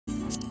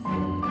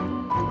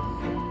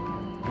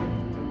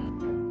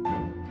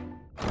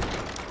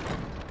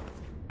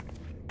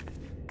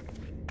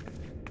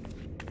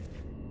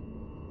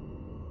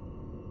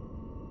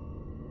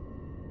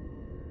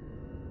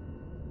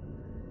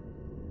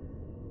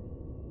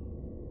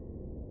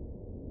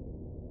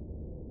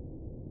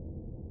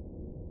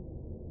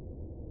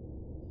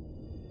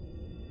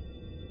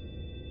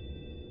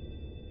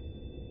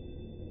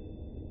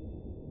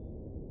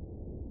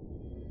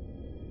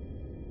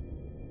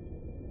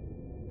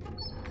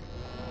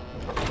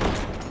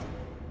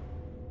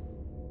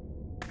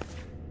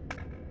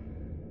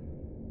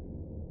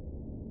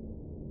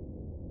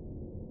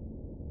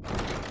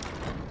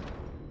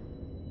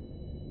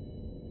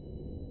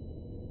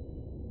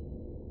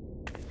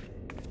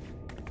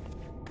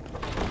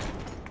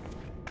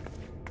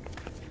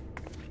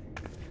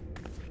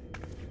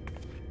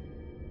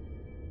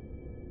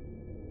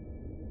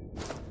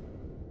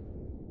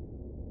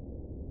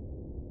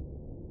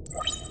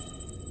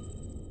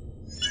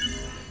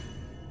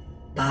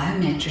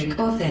Biometric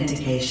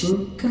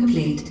authentication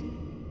complete.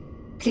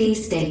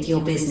 Please state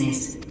your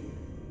business.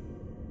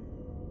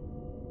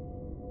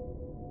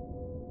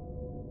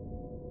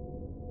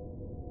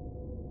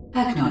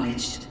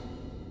 Acknowledged.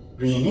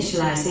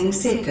 Reinitializing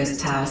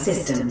Circus Tower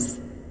systems.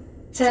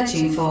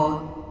 Searching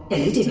for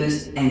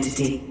Elidibus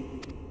entity.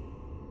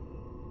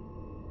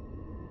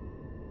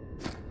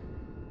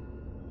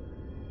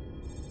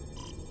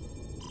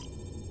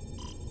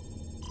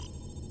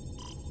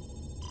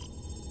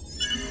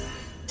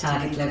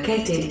 Target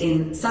located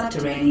in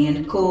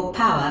subterranean core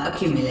power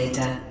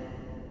accumulator.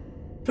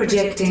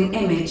 Projecting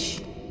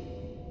image.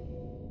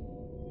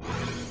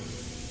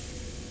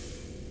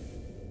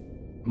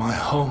 My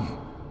home.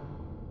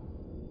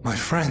 My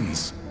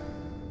friends.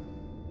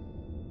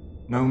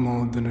 No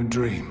more than a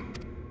dream.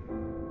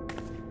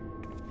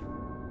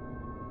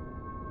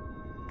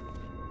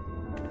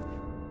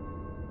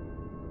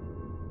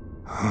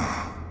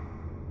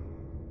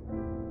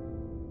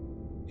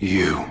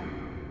 You.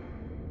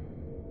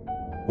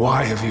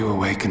 Why have you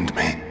awakened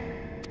me?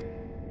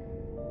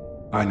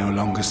 I no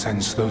longer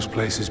sense those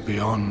places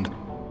beyond,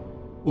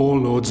 or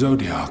Lord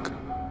Zodiac.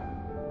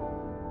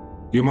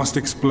 You must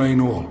explain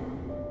all.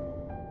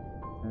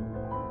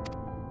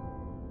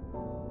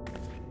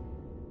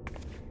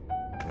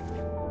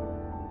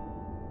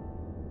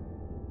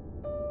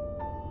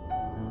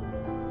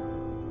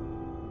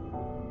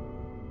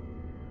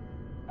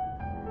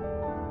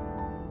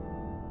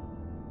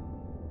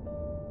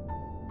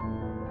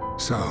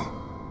 So,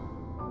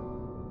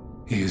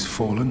 he is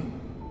fallen,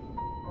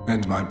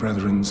 and my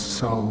brethren's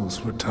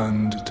souls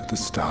returned to the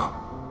star.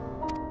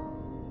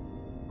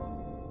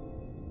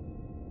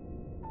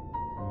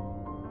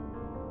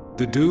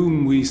 The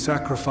doom we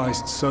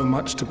sacrificed so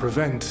much to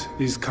prevent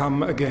is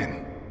come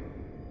again.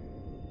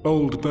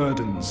 Old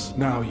burdens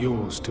now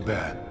yours to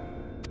bear.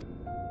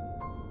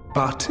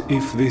 But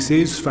if this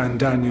is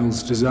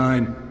Fandaniel's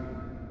design,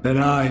 then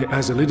I,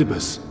 as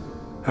Elidibus,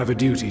 have a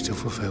duty to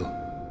fulfill.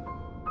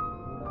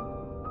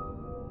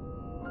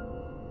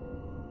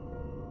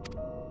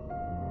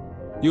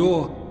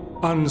 Your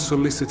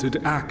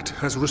unsolicited act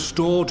has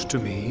restored to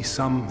me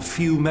some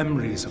few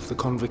memories of the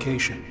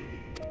convocation.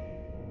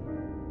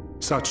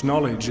 Such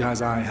knowledge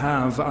as I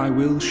have, I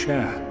will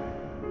share.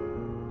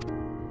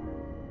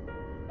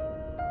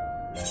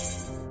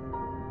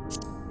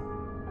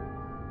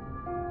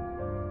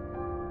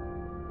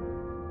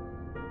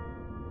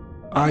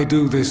 I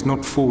do this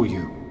not for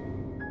you.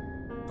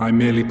 I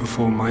merely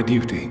perform my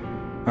duty,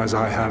 as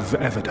I have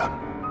ever done.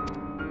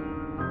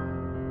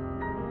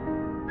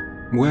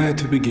 Where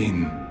to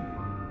begin?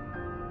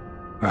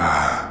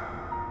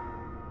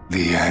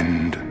 The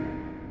end.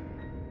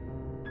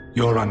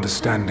 Your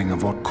understanding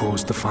of what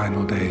caused the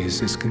final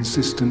days is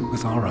consistent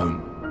with our own.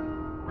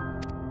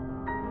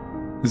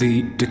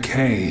 The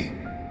decay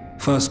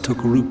first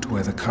took root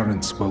where the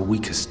currents were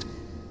weakest.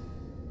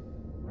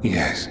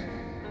 Yes,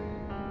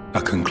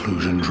 a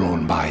conclusion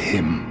drawn by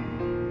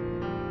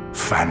him,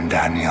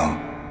 Fandaniel.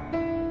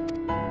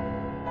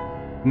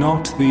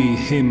 Not the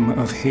him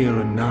of here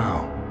and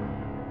now,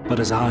 but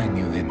as I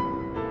knew him,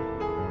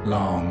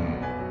 long,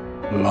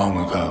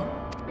 long ago.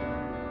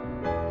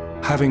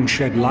 Having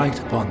shed light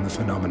upon the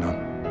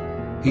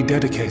phenomenon, he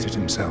dedicated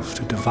himself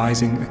to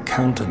devising a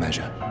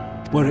countermeasure.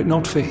 Were it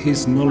not for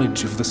his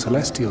knowledge of the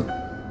Celestial,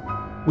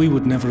 we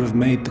would never have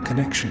made the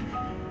connection,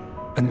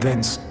 and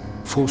thence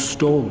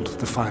forestalled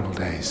the final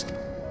days.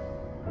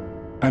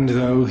 And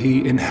though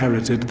he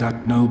inherited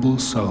that noble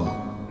soul,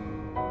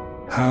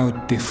 how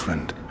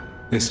different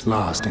this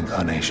last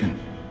incarnation.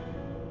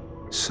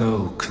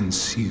 So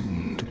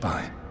consumed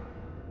by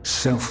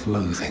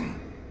self-loathing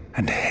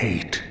and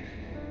hate.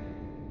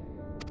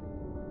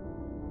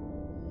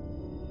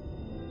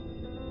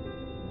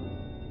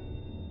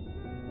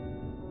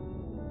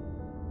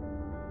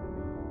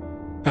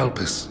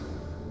 Elpis.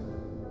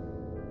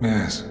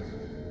 Yes,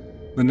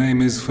 the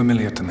name is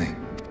familiar to me.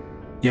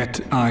 Yet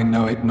I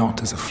know it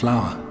not as a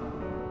flower,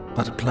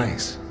 but a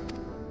place.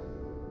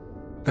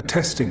 A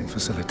testing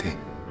facility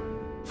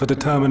for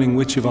determining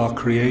which of our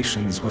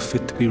creations were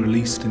fit to be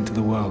released into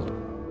the world.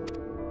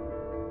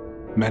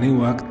 Many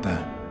worked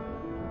there,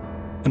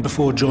 and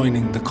before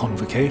joining the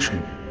Convocation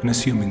and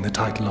assuming the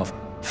title of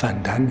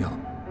Fandaniel,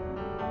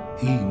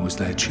 he was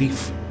their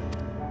chief.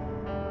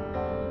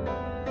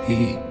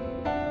 He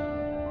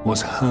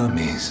was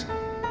Hermes.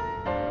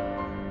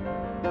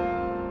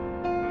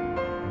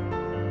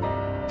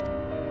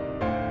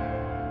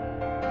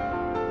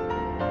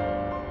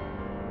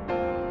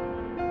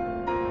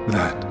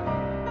 That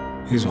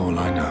is all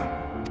I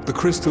know. The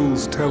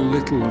crystals tell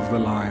little of the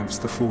lives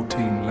the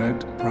 14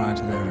 led prior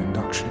to their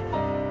induction.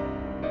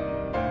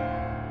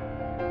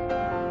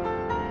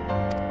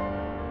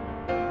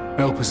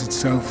 Elpis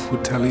itself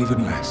would tell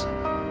even less.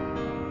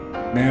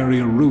 Nary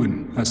a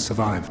ruin has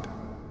survived.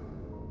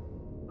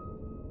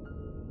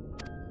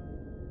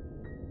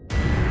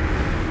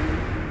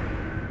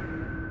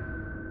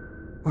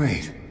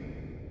 Wait.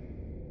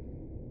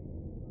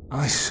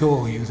 I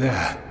saw you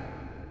there.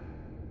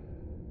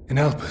 In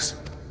Elpis.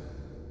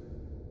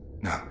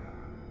 No.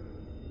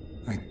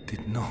 I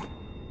did not.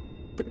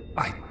 But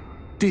I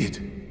did.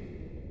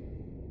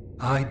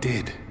 I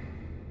did.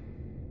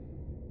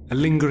 A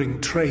lingering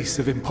trace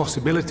of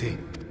impossibility.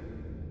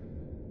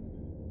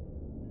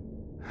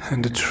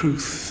 And a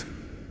truth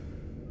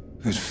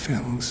that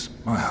fills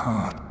my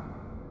heart.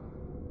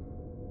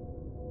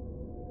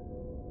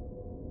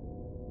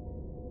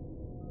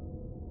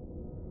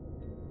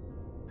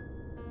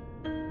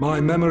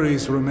 My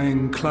memories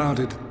remain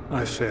clouded,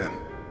 I fear.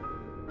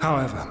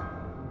 However,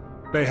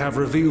 they have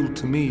revealed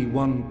to me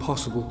one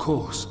possible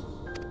course.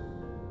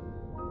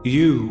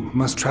 You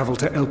must travel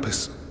to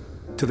Elpis,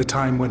 to the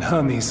time when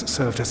Hermes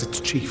served as its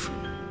chief.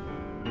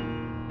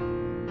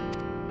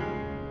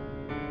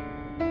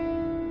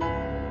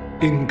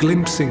 In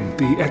glimpsing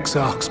the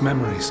Exarch's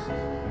memories,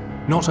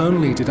 not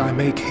only did I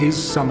make his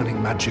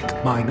summoning magic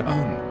mine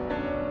own,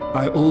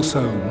 I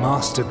also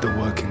mastered the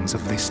workings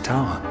of this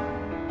tower,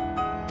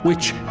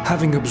 which,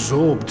 having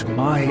absorbed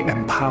my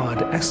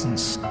empowered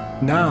essence,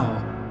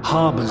 now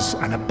harbors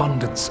an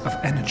abundance of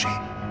energy.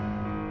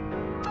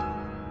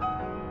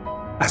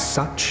 As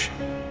such,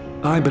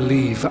 I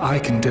believe I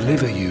can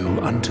deliver you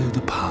unto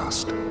the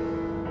past,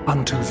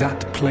 unto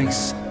that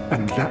place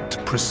and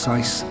that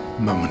precise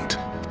moment.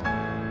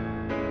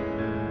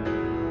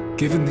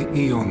 Given the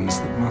eons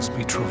that must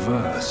be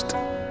traversed,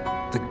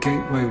 the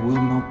gateway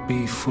will not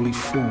be fully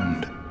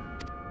formed.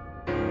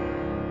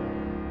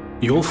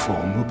 Your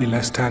form will be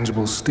less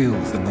tangible still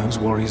than those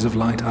warriors of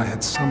light I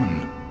had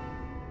summoned.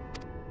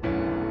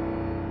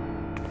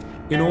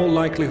 In all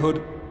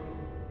likelihood,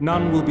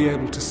 none will be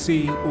able to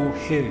see or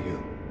hear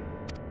you.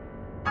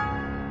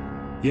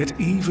 Yet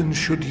even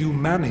should you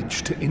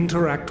manage to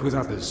interact with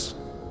others,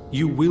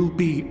 you will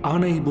be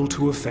unable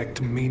to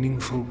effect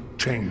meaningful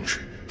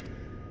change.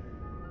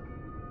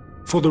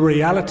 For the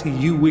reality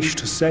you wish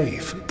to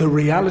save, the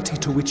reality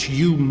to which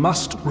you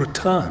must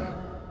return,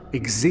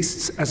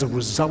 exists as a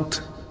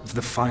result of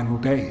the final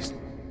days.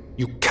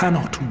 You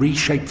cannot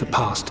reshape the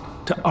past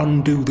to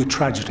undo the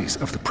tragedies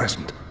of the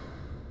present.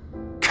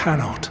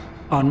 Cannot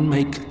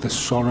unmake the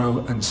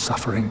sorrow and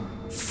suffering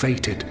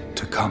fated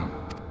to come.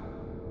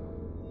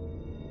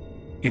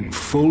 In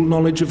full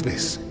knowledge of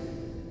this,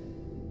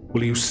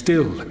 will you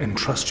still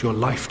entrust your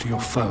life to your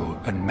foe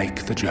and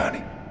make the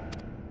journey?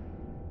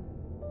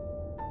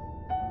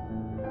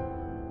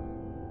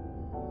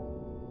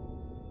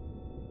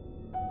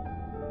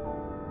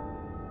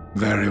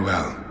 Very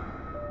well.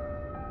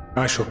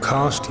 I shall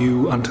cast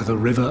you unto the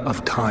river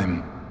of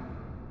time.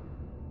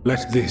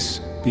 Let this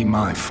be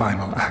my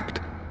final act.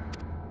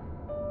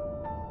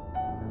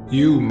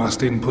 You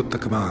must input the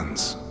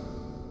commands.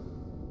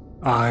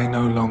 I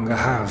no longer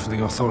have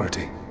the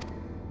authority.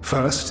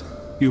 First,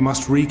 you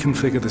must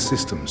reconfigure the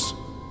systems,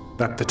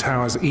 that the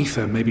tower's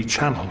ether may be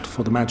channeled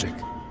for the magic.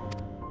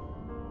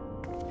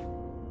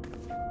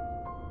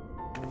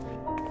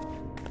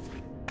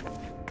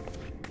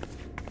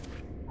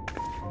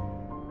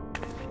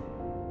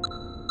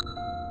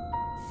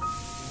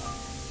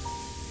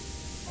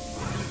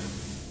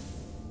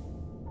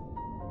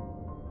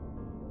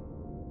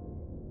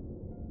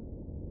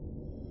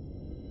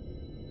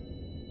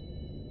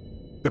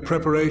 The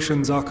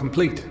preparations are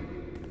complete.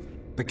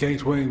 The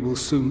gateway will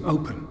soon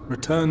open.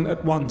 Return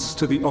at once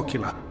to the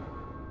Ocular.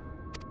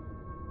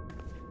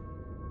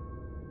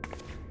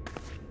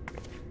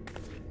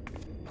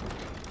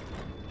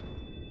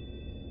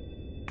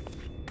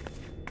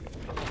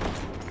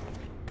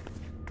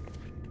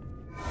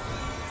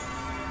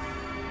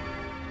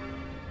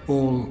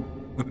 All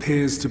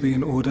appears to be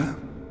in order.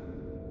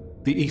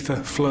 The ether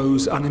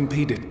flows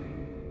unimpeded.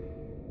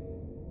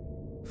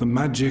 The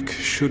magic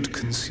should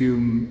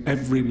consume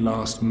every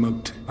last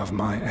mote of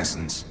my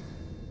essence.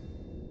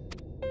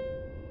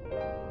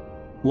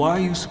 Why are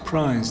you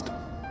surprised?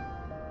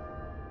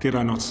 Did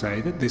I not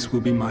say that this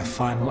will be my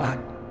final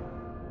act?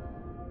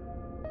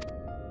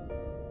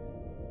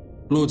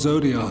 Lord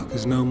Zodiac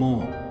is no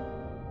more.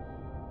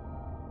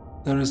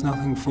 There is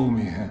nothing for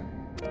me here.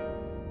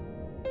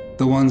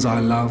 The ones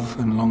I love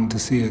and long to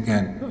see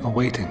again are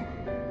waiting.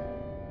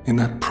 in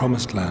that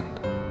promised land,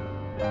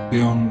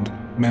 beyond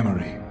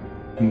memory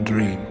and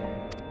dream.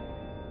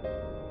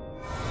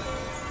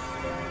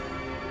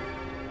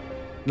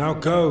 Now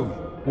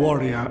go,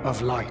 warrior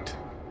of light.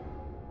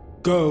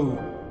 Go,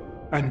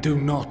 and do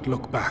not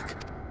look back.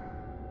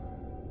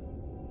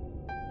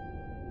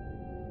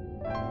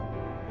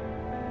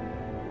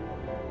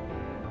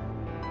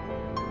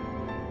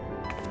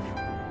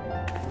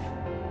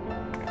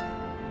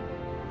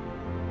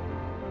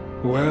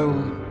 Well,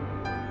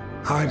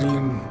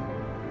 Hydaelyn,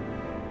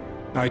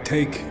 I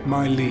take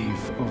my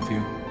leave of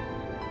you.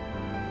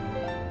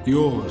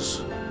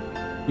 Yours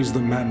is the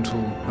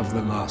mantle of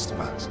the last of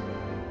us.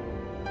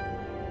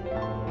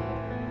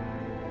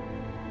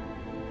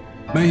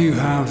 May you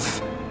have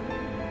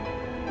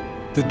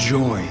the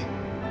joy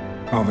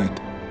of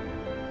it,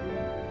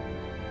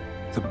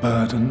 the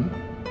burden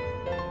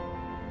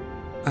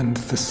and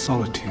the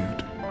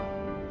solitude.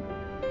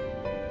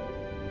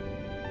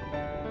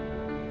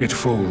 It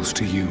falls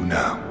to you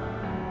now.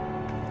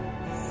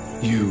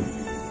 You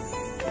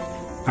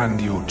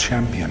and your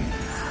champion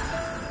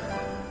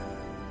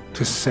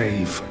to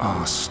save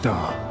our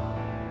star.